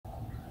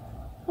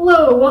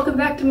Hello, welcome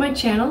back to my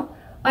channel.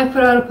 I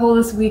put out a poll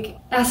this week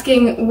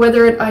asking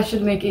whether I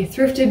should make a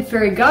thrifted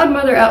fairy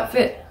godmother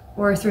outfit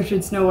or a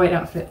thrifted Snow White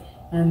outfit,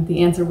 and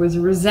the answer was a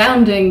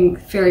resounding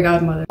fairy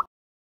godmother.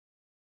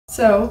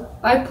 So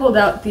I pulled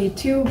out the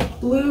two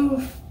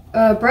blue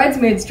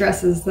bridesmaids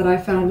dresses that I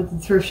found at the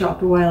thrift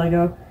shop a while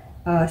ago.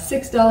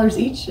 $6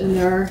 each, and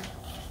there are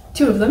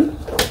two of them.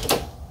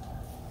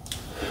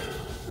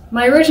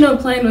 My original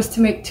plan was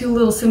to make two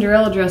little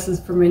Cinderella dresses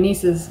for my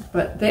nieces,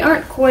 but they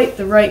aren't quite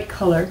the right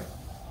color.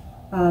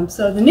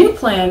 So the new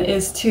plan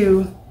is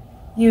to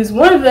use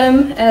one of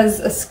them as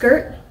a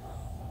skirt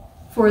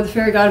for the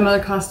fairy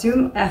godmother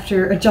costume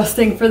after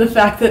adjusting for the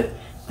fact that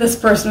this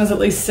person was at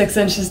least 6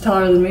 inches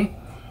taller than me,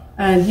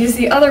 and use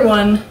the other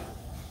one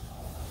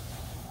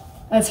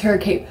as her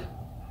cape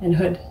and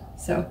hood.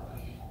 So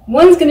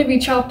one's going to be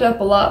chopped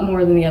up a lot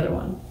more than the other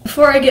one.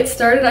 Before I get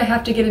started, I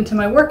have to get into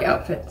my work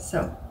outfit,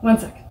 so one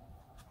second.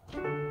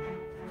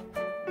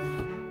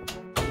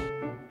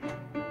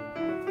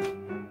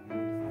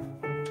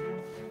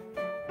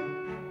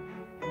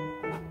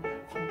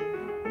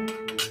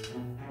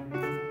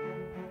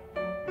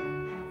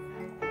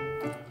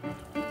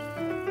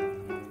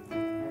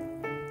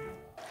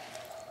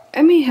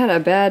 Emmie had a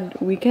bad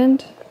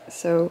weekend,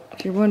 so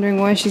if you're wondering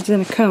why she's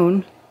in a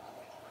cone,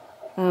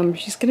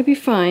 she's gonna be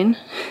fine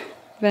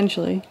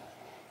eventually,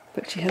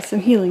 but she has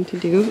some healing to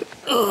do.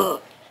 Ugh.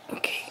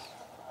 Okay.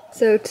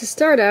 So to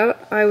start out,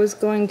 I was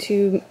going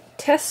to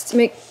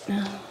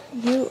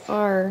you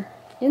are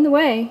in the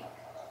way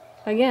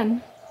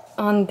again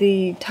on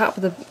the top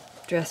of the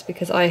dress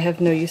because I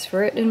have no use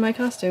for it in my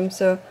costume,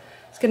 so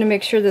I was gonna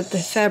make sure that the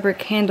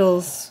fabric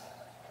handles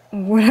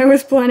what I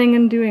was planning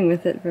on doing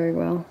with it very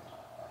well.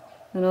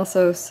 And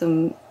also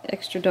some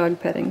extra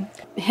dog petting.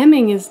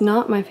 Hemming is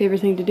not my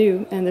favorite thing to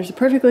do, and there's a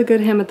perfectly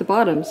good hem at the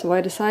bottom, so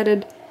I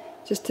decided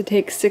just to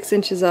take 6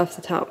 inches off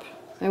the top.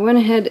 I went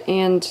ahead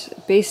and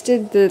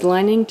basted the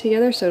lining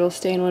together so it'll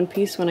stay in one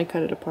piece when I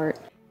cut it apart.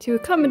 To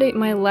accommodate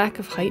my lack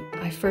of height,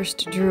 I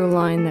first drew a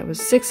line that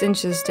was 6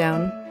 inches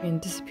down in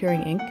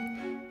disappearing ink,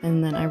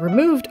 and then I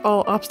removed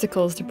all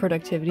obstacles to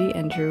productivity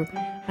and drew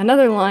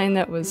another line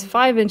that was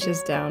 5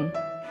 inches down.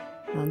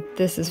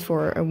 This is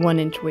for a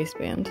 1-inch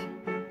waistband.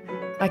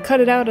 I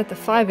cut it out at the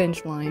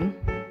 5-inch line.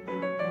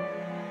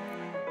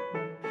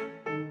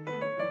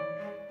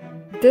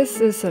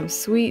 This is some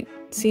sweet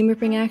seam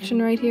ripping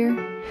action right here.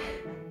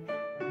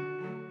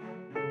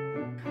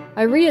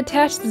 I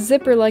reattached the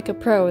zipper like a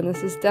pro, and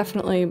this is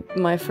definitely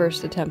my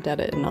first attempt at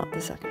it and not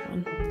the second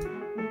one.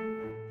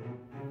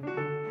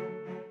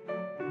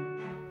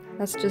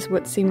 That's just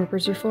what seam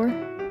rippers are for.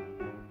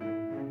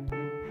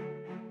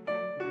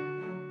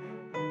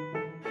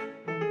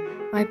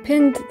 I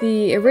pinned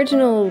the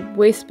original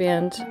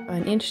waistband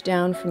an inch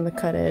down from the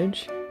cut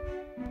edge,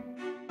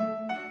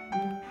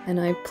 and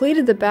I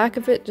pleated the back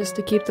of it just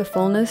to keep the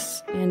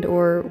fullness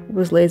or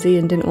was lazy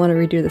and didn't want to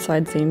redo the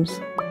side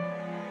seams.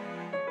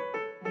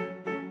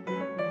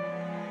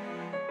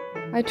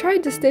 I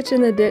tried to stitch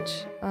in the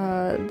ditch.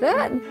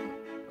 That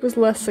was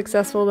less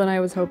successful than I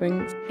was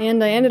hoping,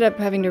 and I ended up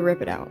having to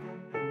rip it out.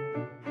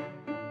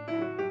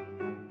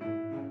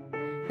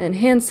 And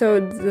hand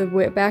sewed the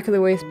back of the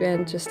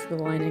waistband just to the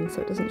lining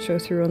so it doesn't show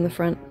through on the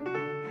front.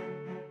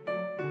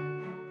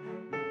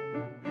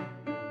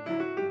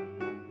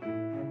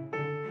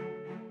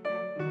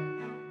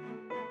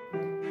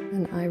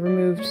 And I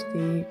removed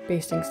the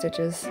basting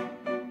stitches.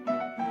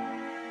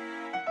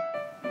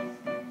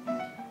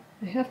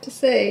 I have to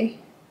say,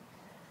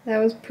 that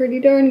was pretty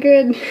darn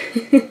good.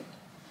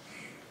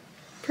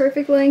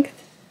 Perfect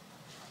length.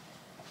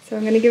 So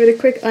I'm going to give it a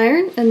quick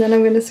iron, and then I'm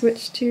going to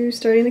switch to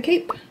starting the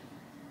cape.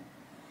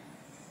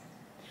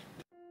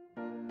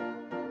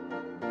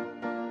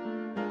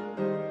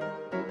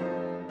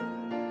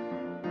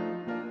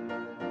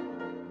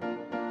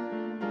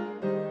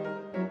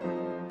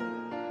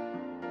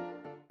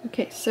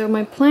 Okay, so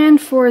my plan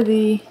for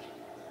the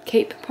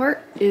cape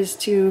part is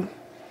to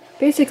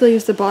basically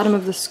use the bottom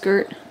of the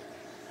skirt,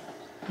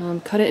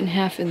 cut it in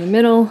half in the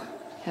middle,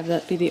 have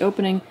that be the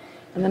opening,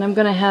 and then I'm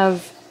going to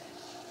have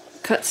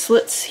cut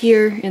slits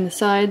here in the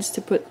sides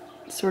to put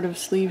sort of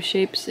sleeve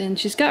shapes in.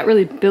 She's got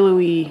really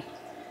billowy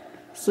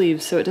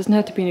sleeves, so it doesn't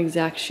have to be an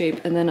exact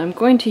shape, and then I'm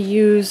going to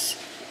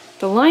use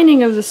the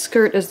lining of the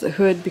skirt as the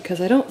hood because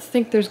I don't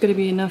think there's going to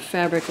be enough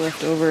fabric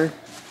left over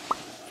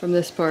from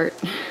this part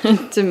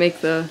to make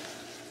the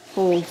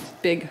whole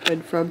big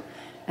hood from,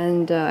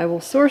 and I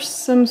will source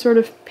some sort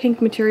of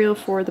pink material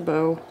for the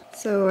bow.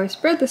 So I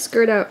spread the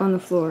skirt out on the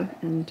floor,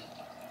 and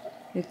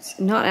it's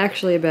not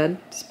actually a bed,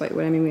 despite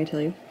what Emmie may tell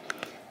you.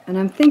 And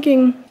I'm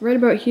thinking right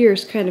about here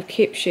is kind of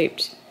cape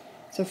shaped,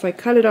 so if I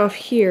cut it off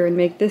here and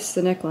make this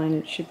the neckline,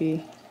 it should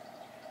be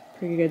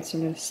pretty good. So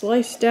I'm going to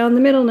slice down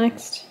the middle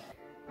next.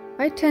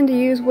 I tend to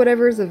use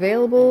whatever is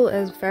available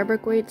as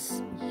fabric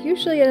weights.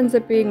 Usually it ends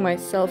up being my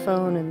cell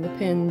phone and the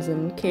pins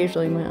and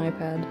occasionally my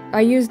iPad.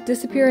 I used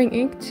disappearing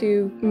ink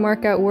to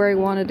mark out where I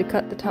wanted to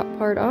cut the top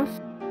part off.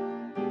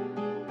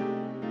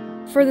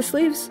 For the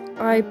sleeves,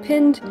 I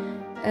pinned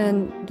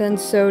and then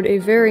sewed a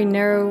very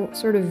narrow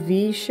sort of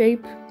V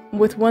shape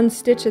with one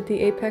stitch at the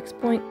apex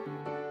point.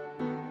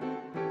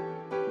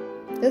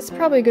 This is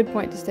probably a good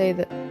point to say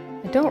that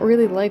I don't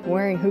really like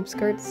wearing hoop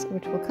skirts,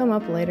 which will come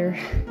up later.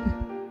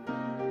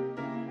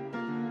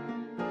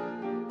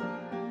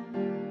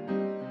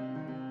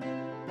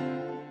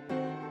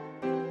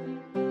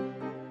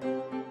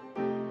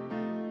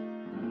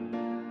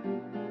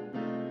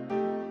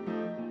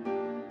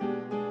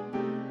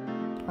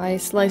 I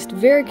sliced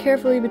very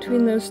carefully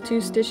between those two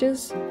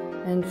stitches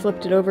and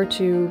flipped it over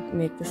to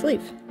make the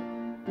sleeve.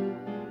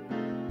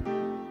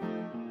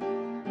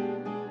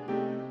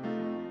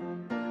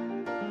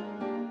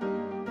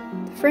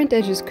 The front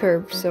edge is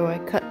curved, so I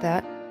cut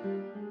that.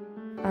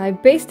 I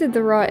basted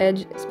the raw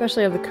edge,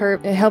 especially of the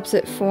curve. It helps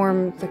it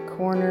form the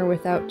corner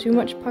without too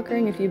much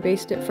puckering if you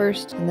baste it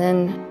first, and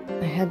then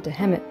I had to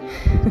hem it.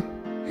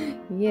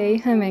 Yay,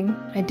 hemming.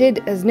 I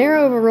did as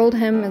narrow of a rolled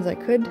hem as I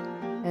could,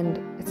 and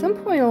at some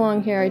point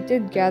along here I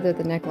did gather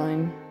the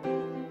neckline,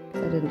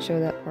 because I didn't show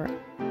that part.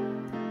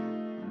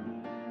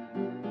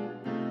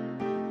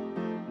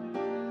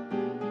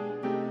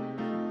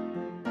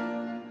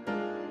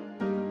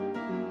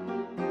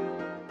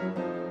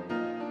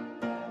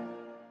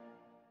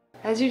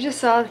 As you just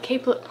saw, the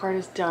capelet part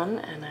is done,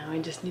 and now I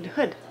just need a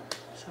hood.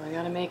 So I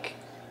gotta make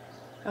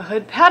a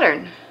hood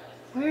pattern.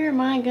 Where am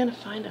I gonna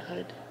find a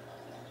hood?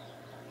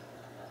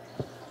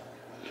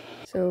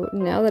 So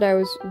now that I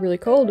was really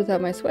cold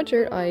without my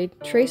sweatshirt, I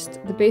traced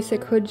the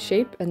basic hood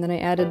shape, and then I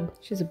added,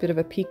 she has a bit of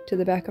a peak to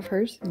the back of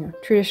hers, you know,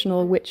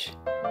 traditional witch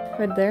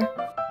hood there.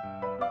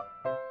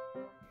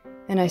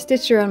 And I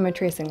stitched around my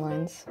tracing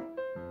lines.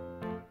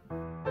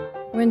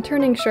 When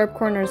turning sharp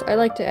corners, I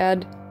like to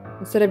add,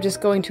 instead of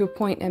just going to a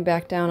point and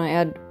back down,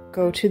 I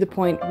go to the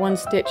point, one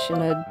stitch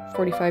in a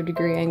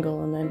 45-degree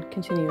angle, and then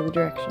continue the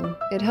direction.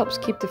 It helps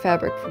keep the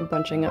fabric from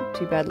bunching up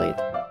too badly.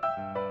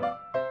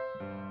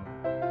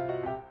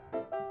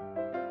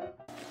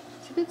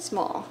 A bit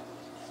small,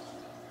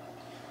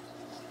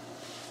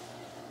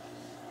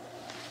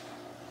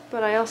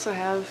 but I also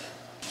have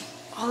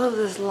all of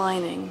this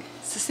lining.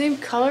 It's the same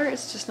color,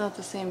 it's just not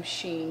the same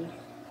sheen.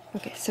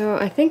 Okay, so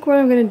I think what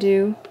I'm gonna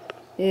do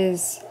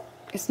is,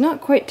 it's not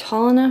quite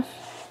tall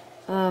enough,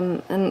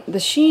 and the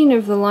sheen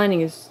of the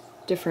lining is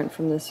different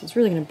from this. It's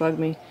really gonna bug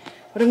me.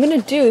 What I'm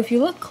gonna do, if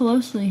you look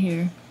closely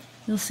here,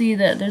 you'll see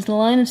that there's a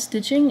line of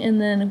stitching, and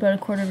then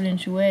about 1/4 of an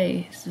inch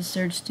away is the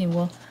serge seam.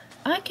 Well,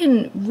 I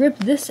can rip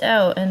this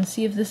out and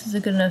see if this is a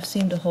good enough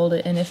seam to hold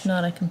it, and if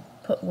not, I can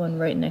put one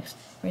right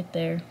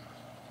there.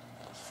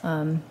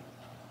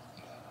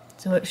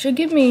 So it should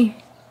give me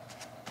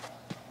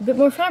a bit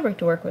more fabric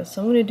to work with,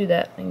 so I'm going to do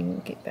that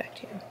and get back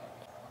to you.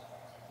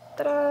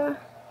 Ta-da!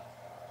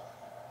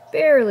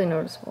 Barely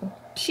noticeable.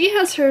 She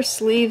has her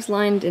sleeves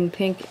lined in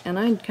pink, and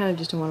I kind of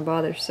just don't want to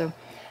bother, so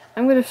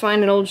I'm going to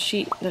find an old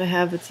sheet that I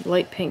have that's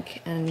light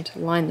pink and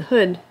line the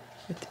hood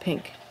with the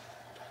pink.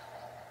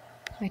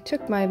 I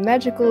took my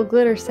magical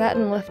glitter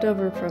satin left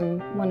over from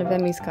one of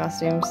Emmie's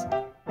costumes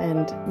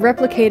and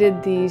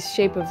replicated the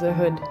shape of the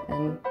hood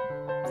and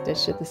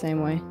stitched it the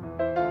same way.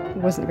 It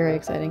wasn't very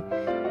exciting.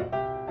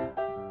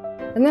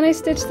 And then I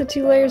stitched the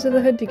 2 layers of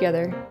the hood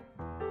together.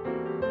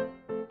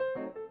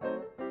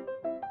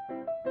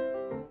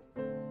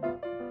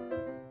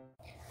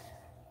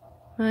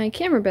 My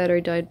camera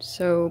battery died,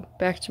 so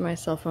back to my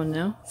cell phone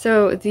now.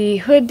 So the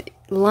hood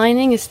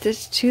lining is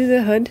stitched to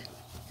the hood,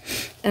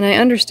 and I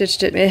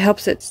understitched it. It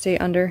helps it stay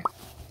under.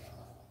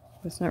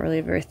 It's not really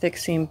a very thick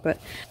seam, but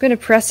I'm going to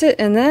press it,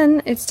 and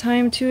then it's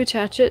time to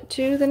attach it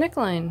to the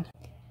neckline.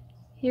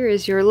 Here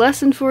is your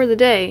lesson for the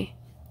day.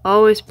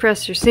 Always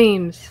press your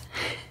seams.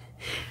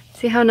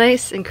 See how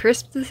nice and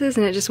crisp this is,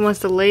 and it just wants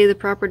to lay the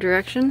proper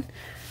direction?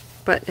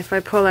 But if I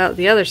pull out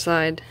the other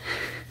side,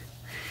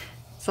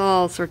 it's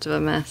all sorts of a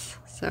mess.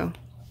 So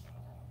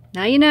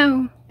now you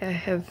know. I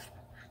have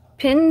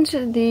pinned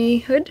the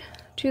hood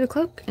to the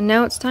cloak, and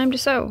now it's time to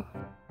sew.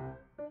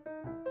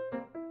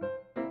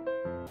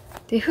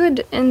 The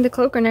hood and the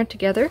cloak are now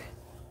together.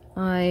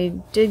 I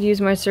did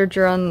use my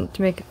serger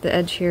to make the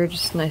edge here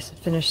just nice and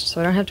finished, so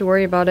I don't have to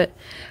worry about it.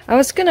 I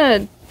was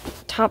gonna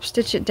top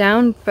stitch it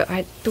down, but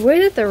the way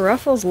that the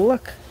ruffles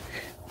look,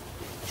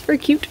 it's very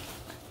cute,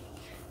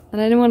 and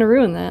I didn't want to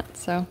ruin that,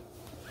 so.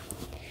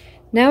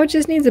 Now it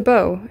just needs a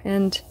bow,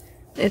 and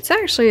it's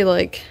actually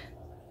like,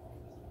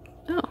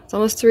 oh, it's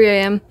almost 3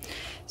 AM,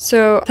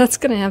 so that's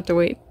gonna have to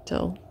wait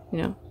till, you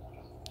know,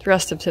 the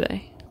rest of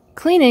today.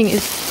 Cleaning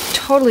is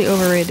totally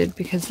overrated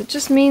because it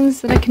just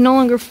means that I can no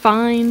longer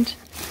find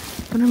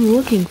what I'm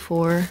looking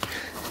for.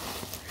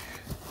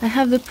 I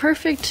have the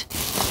perfect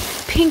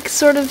pink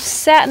sort of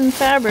satin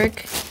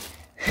fabric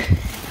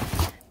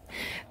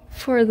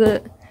for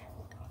the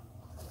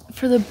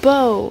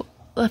bow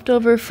left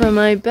over from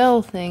my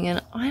bell thing,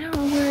 and I don't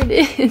know where it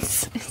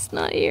is. It's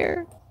not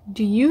here.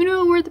 Do you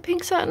know where the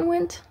pink satin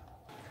went?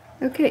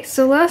 Okay,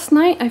 so last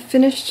night I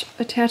finished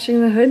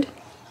attaching the hood,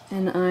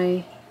 and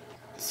I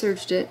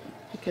serged it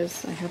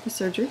because I have a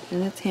serger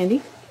and it's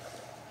handy.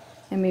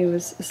 Emmie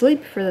was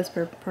asleep for this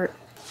part,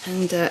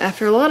 and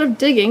after a lot of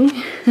digging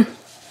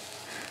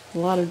A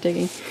lot of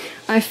digging.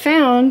 I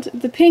found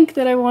the pink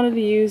that I wanted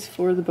to use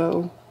for the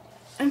bow.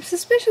 I'm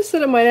suspicious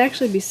that it might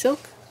actually be silk.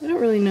 I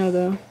don't really know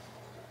though.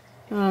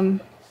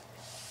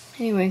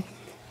 Anyway,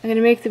 I'm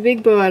gonna make the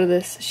big bow out of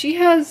this. She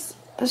has,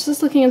 I was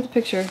just looking at the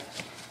picture,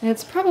 and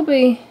it's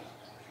probably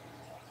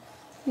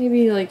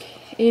maybe like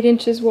 8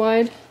 inches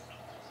wide.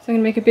 So I'm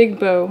gonna make a big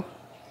bow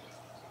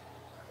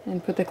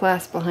and put the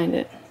clasp behind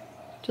it.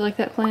 Do you like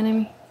that plan,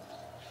 Emmie?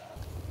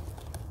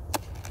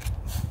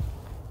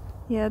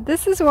 Yeah,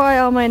 this is why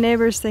all my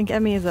neighbors think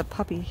Emmie is a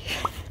puppy.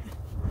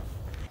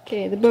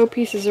 Okay, the bow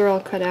pieces are all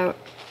cut out.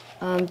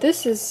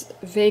 This is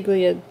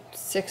vaguely a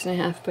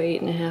 6.5 by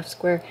 8.5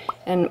 square,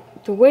 and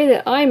the way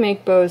that I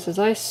make bows is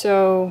I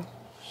sew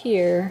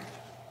here,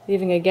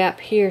 leaving a gap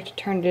here to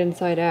turn it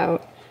inside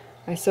out.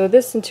 I sew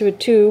this into a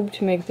tube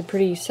to make the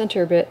pretty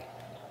center bit,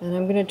 and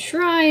I'm gonna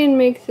try and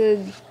make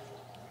the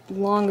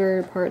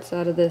longer parts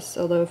out of this,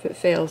 although if it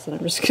fails then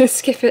I'm just gonna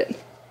skip it.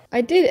 I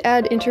did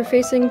add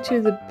interfacing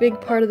to the big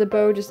part of the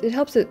bow, just it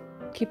helps it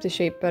keep the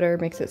shape better,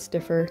 makes it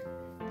stiffer.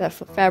 That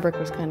fabric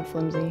was kind of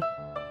flimsy.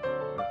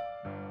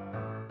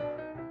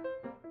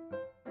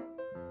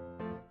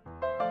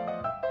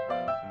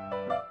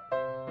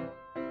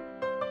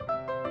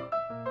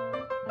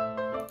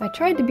 I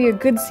tried to be a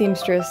good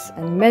seamstress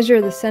and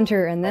measure the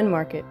center and then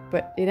mark it,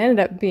 but it ended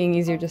up being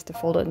easier just to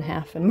fold it in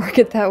half and mark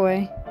it that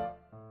way.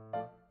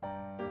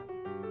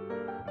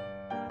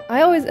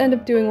 I always end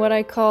up doing what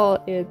I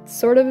call a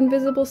sort of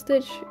invisible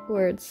stitch,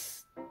 where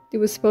it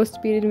was supposed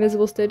to be an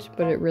invisible stitch,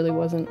 but it really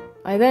wasn't.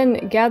 I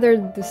then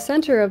gathered the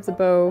center of the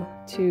bow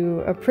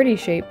to a pretty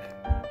shape.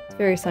 It's a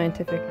very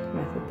scientific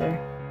method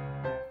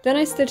there. Then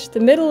I stitched the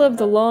middle of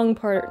the long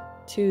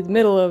part to the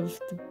middle of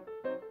the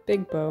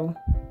big bow.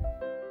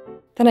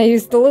 Then I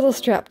used the little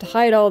strap to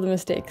hide all the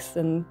mistakes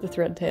and the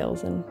thread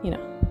tails and, you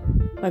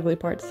know, ugly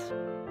parts.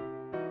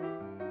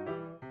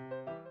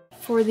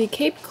 For the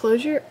cape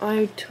closure,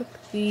 I took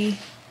the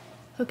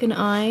hook and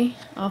eye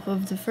off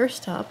of the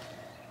first top,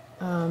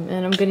 and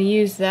I'm going to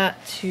use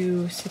that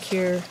to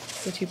secure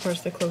the two parts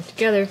of the cloak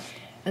together,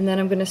 and then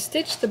I'm going to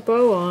stitch the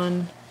bow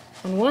on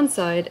one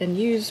side and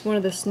use one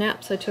of the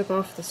snaps I took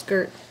off the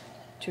skirt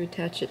to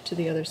attach it to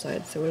the other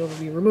side so it'll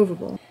be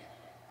removable.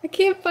 I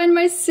can't find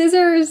my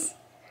scissors!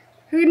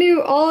 Who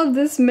knew all of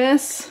this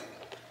mess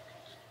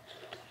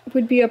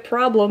would be a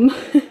problem?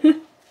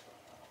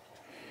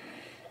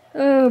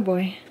 Oh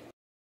boy.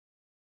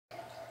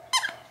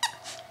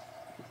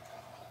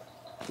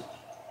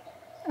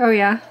 Oh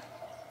yeah?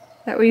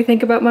 Is that what you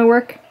think about my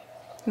work?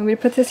 You want me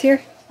to put this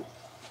here?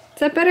 Is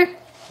that better?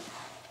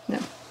 No.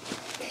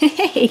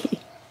 Hey!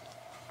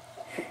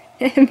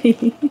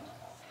 Emmie!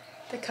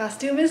 The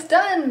costume is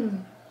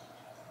done!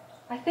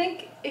 I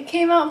think it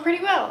came out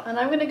pretty well, and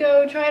I'm gonna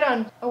go try it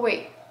on. Oh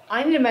wait,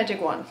 I need a magic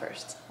wand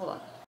first. Hold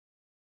on.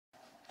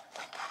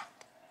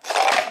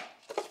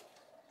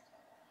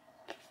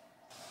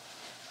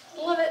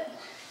 Love it!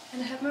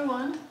 And I have my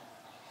wand.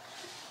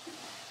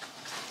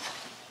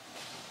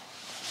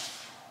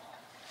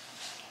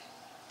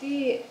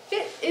 The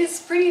fit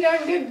is pretty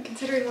darn good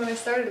considering what I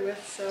started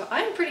with, so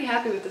I'm pretty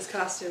happy with this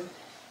costume.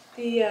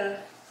 I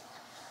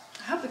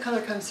hope the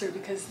color comes through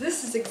because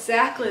this is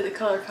exactly the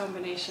color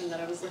combination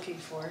that I was looking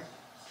for.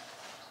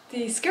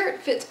 The skirt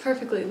fits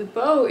perfectly, the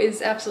bow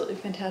is absolutely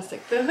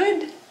fantastic. The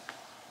hood,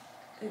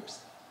 oops,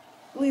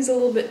 leaves a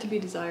little bit to be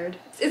desired.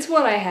 It's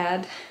what I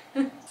had.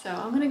 So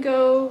I'm gonna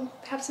go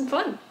have some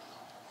fun,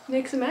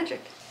 make some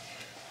magic.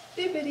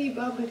 Bibbidi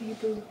bobbidi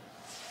boo.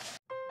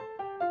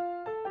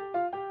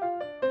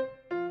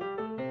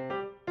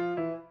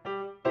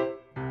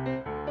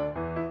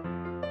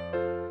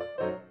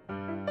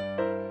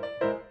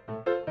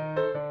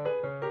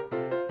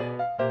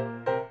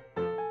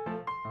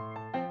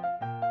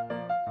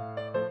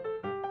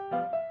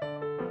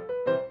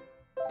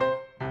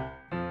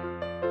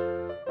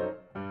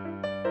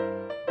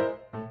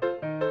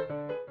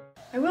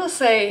 I will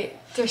say,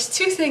 there's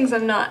two things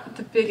I'm not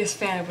the biggest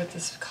fan of with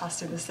this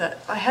costume, is that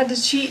I had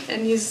to cheat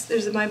and use,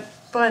 my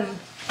bun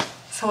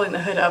is holding the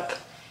hood up.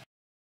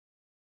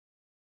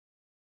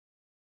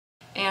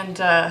 And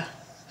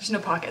there's no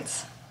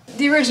pockets.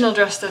 The original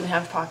dress didn't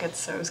have pockets,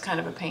 so it was kind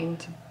of a pain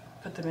to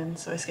put them in,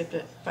 so I skipped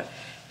it. But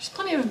there's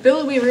plenty of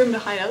billowy room to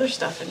hide other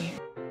stuff in here.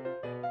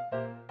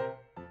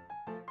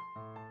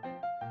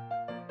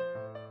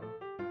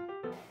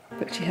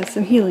 But she has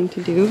some healing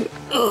to do.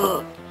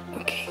 Ugh.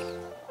 Okay.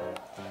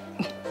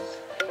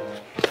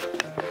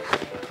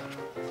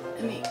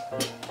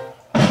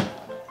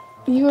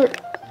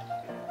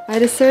 I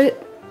just started.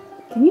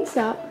 Can you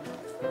stop?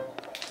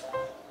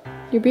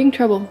 You're being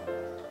trouble.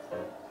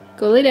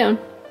 Go lay down.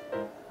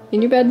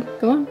 In your bed.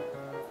 Go on.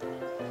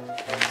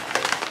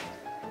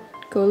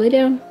 Go lay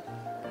down.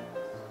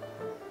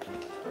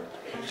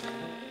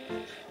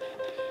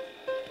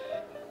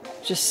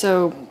 Just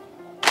so.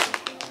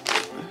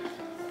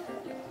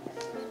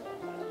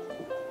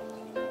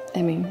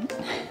 I mean.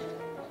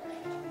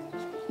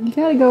 You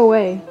gotta go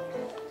away.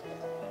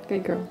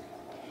 Good girl.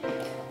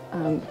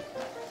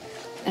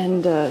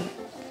 And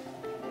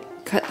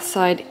cut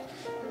side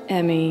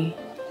Emmie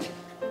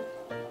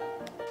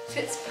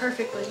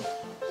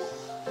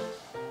perfectly.